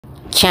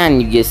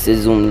Can you guess the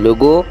Zoom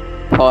logo?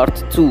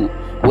 Part 2.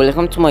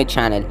 Welcome to my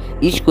channel.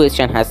 Each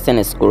question has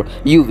 10 score.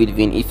 You will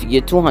win if you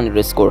get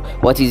 200 score.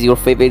 What is your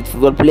favorite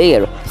football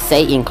player?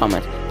 Say in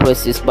comment.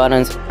 Press these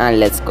buttons and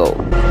let's go.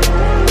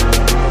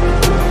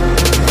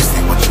 This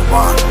ain't what you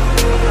want.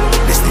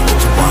 This ain't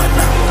what you want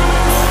now.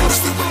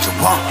 This ain't what you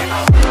want.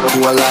 Who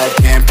alive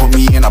can't put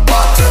me in a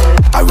box.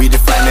 I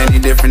redefine any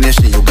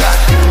definition you got.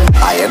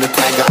 I am the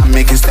tiger, I'm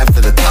making steps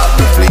to the top.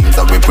 The flames,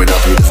 I whip it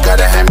up, you just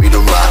gotta hand me the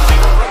rock.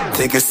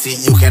 Take a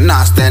seat, you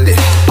cannot stand it.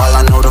 All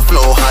I know, the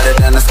flow harder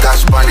than a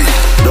Scotch bunny.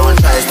 Don't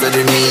try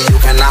study me, you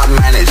cannot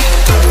manage.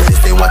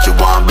 This ain't what you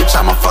want, bitch,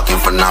 I'm a fucking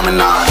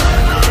phenomenon.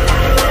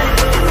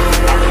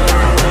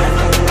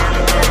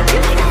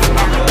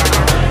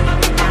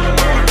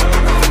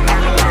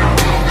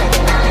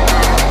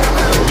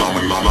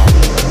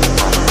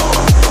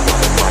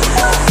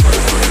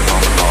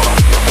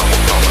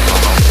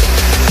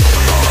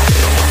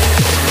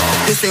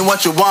 This ain't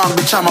what you want,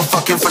 bitch, I'm a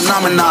fucking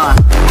phenomenon.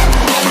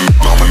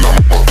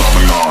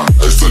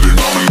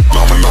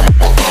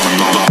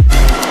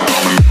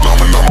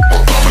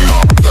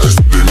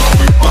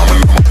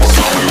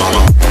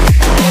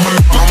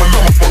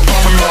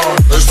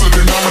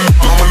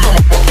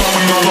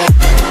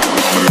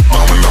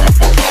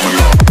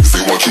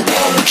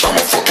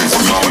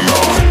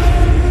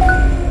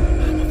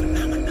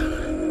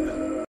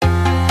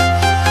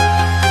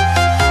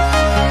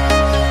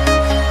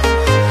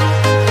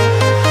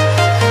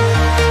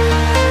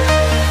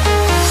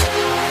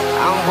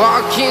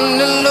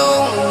 Walking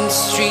alone, the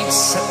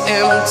streets are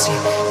empty.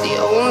 The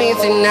only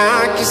thing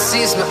I can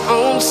see is my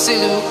own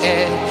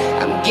silhouette.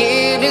 I'm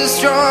getting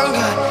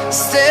stronger,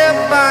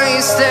 step by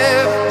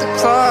step. The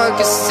clock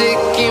is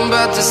ticking,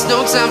 but there's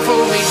no time for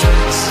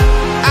regrets.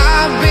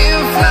 I've been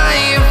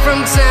flying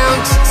from town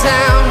to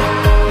town,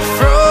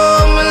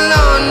 from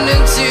London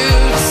to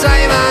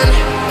Taiwan.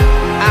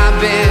 I've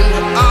been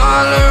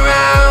all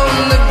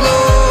around the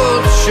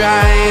globe,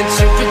 trying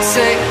to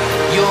protect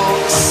your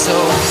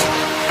soul.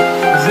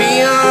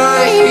 We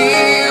are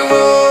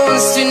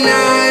heroes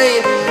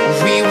tonight.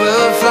 We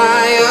will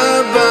fly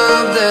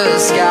above the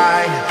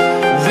sky.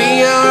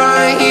 We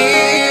are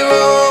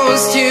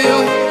heroes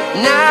tonight.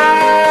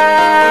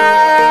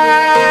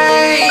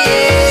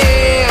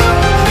 Yeah.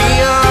 We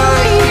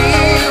are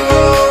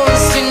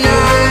heroes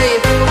tonight.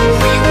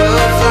 We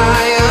will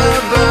fly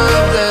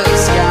above the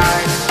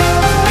sky.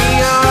 We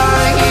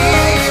are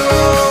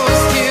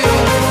heroes tonight.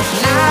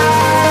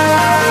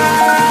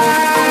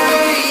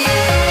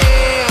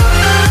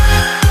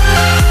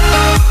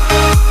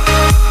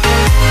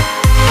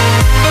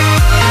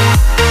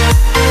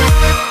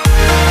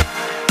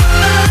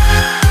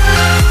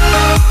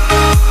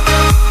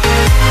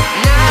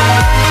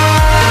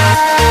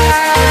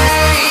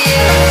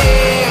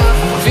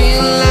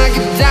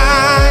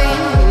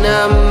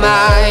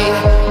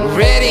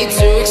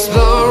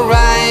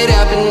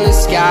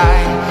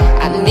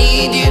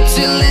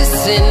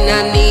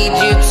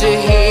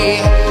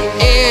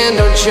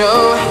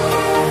 Show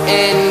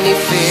any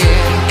fear.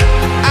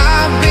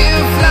 I've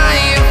been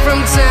flying from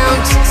town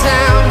to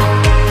town,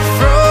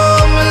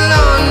 from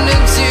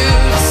London to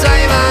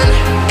Taiwan.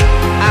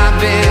 I've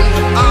been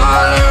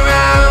all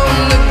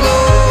around the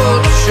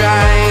globe,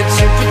 trying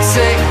to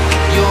protect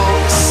your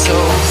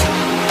soul.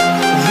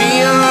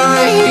 We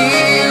are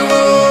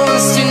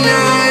heroes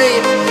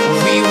tonight.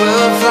 We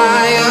will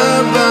fly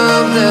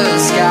above the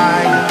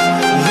sky.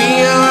 We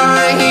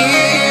are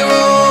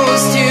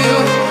heroes tonight.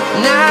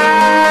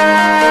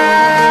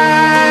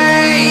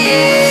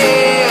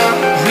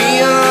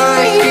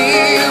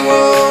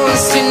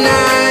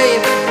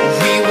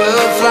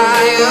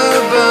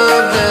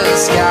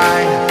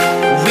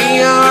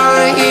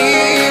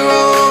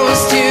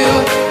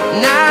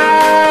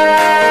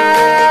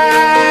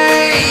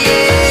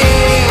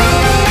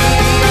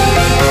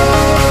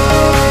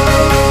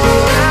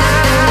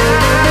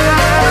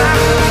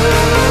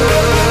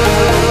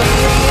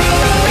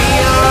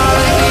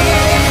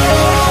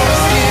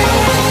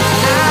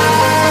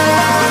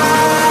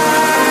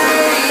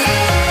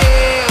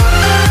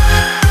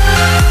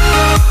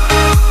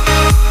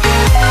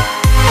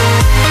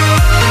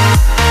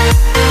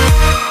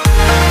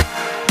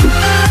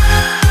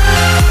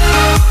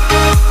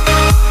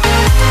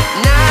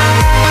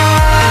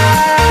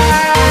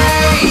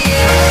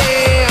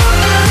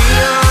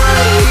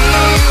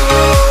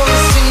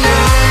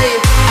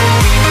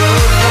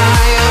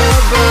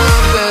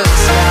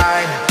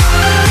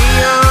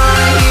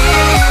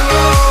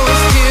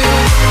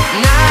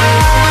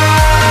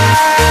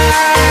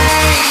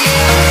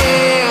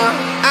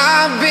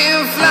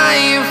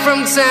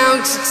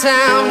 Town to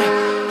town,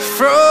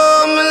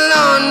 from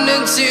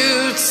London to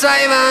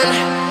Taiwan.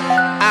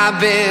 I've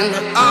been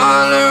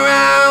all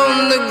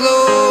around the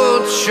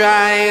globe,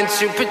 trying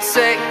to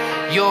protect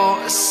your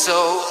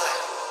soul.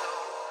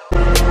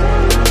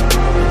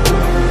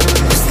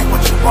 This ain't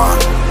what you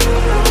want.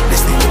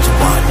 This ain't what you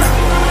want now.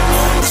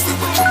 This ain't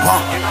what you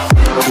want.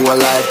 Who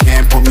alive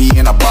can't put me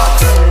in a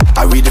box.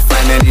 I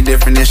redefine any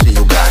definition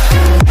you got.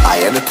 I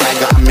am the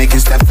tiger, I'm making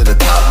steps to the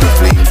top. The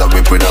flames, I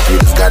whip it up, you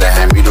just gotta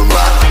hand me the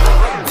rock.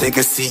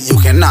 can see you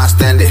cannot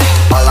stand it.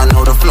 All I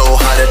know, the flow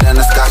harder than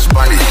a Scotch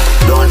bunny.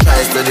 Don't try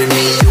to study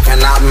me, you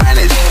cannot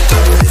manage.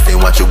 This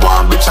ain't what you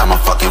want, bitch, I'm a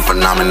fucking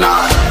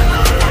phenomenon.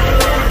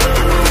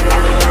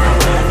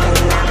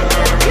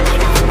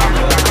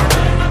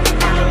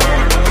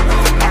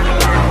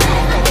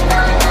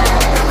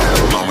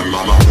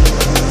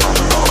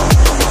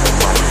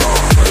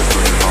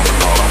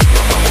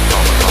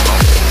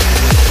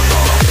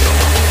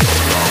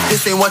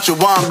 This ain't what you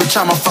want, bitch,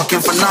 I'm a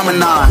fucking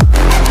phenomenon.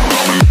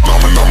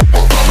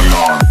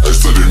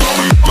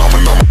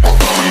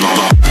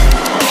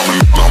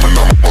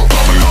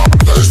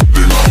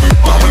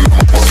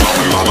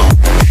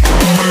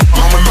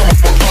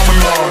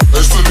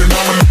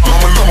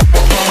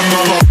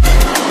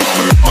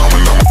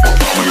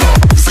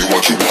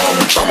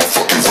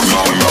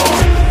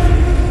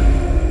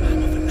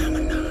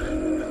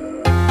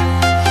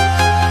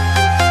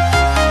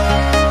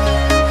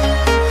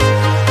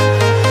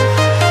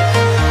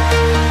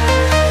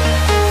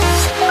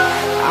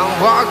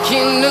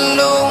 Walking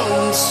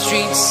alone, the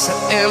streets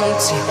are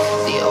empty.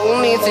 The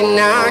only thing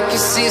I can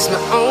see is my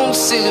own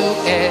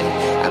silhouette.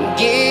 I'm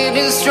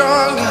getting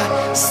stronger,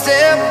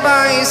 step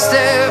by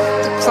step.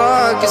 The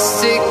clock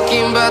is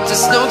ticking, but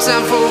there's no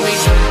time for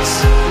me.